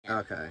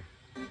Okay.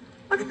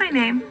 What's my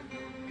name?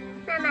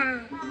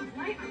 Mama.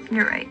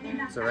 You're right.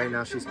 So right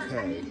now she's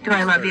K. Do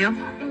I love you?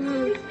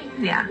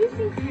 Mm-hmm. Yeah.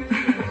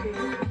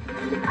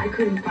 I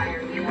couldn't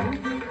fire you.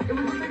 It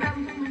was like I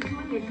was only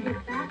doing it to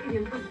get back at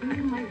him for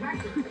beating my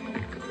record.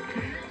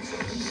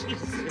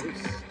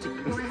 So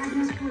I had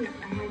no choice.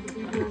 I had to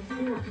be real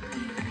sure.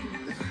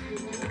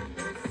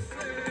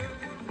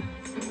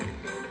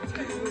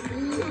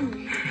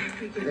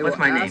 They What's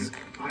will my ask-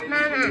 name?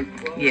 Mama.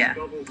 Yeah.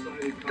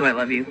 Do I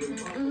love you?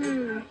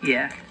 Mm-hmm.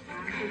 Yeah.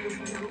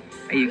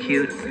 Are you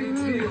cute?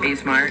 Are you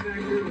smart?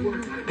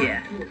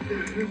 Yeah.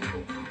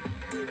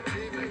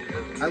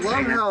 I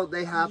love how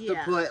they have to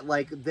Yeah. put,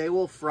 like, they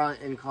will front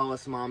and call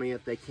us mommy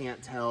if they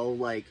can't tell,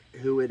 like,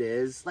 who it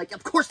is. Like,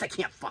 of course they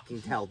can't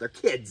fucking tell. They're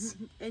kids.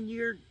 And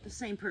you're the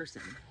same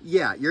person.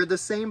 Yeah, you're the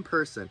same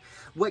person.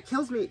 What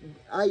kills me,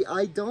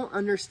 I don't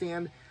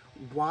understand,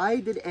 why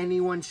did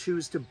anyone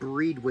choose to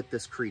breed with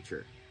this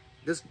creature?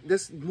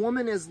 This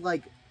woman is,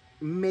 like,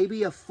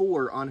 maybe a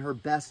 4 on her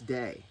best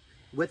day,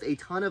 with a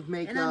ton of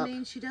makeup. And I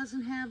mean, she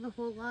doesn't have a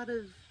whole lot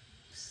of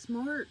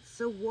smarts.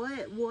 So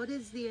what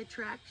is the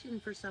attraction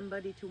for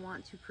somebody to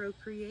want to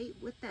procreate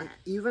with that?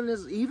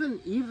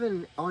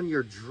 Even on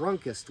your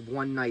drunkest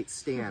one night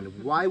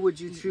stand, why would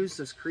you choose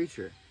this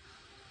creature?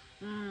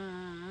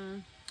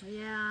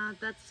 Yeah,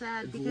 that's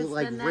sad, because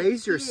Like, then that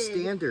raise your kid-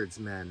 standards,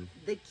 men.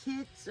 The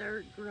kids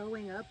are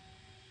growing up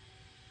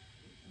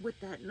with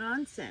that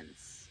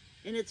nonsense.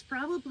 And it's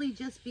probably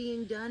just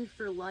being done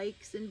for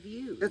likes and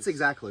views. That's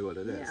exactly what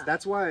it is. Yeah.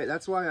 That's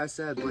why I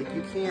said, like,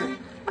 you can't,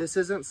 this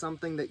isn't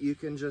something that you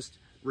can just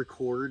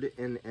record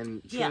and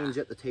change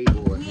at the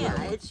table. And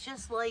Yeah, it's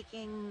just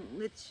liking,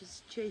 it's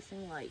just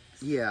chasing likes.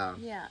 Yeah.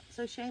 Yeah,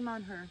 so shame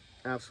on her.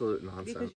 Absolute nonsense. Because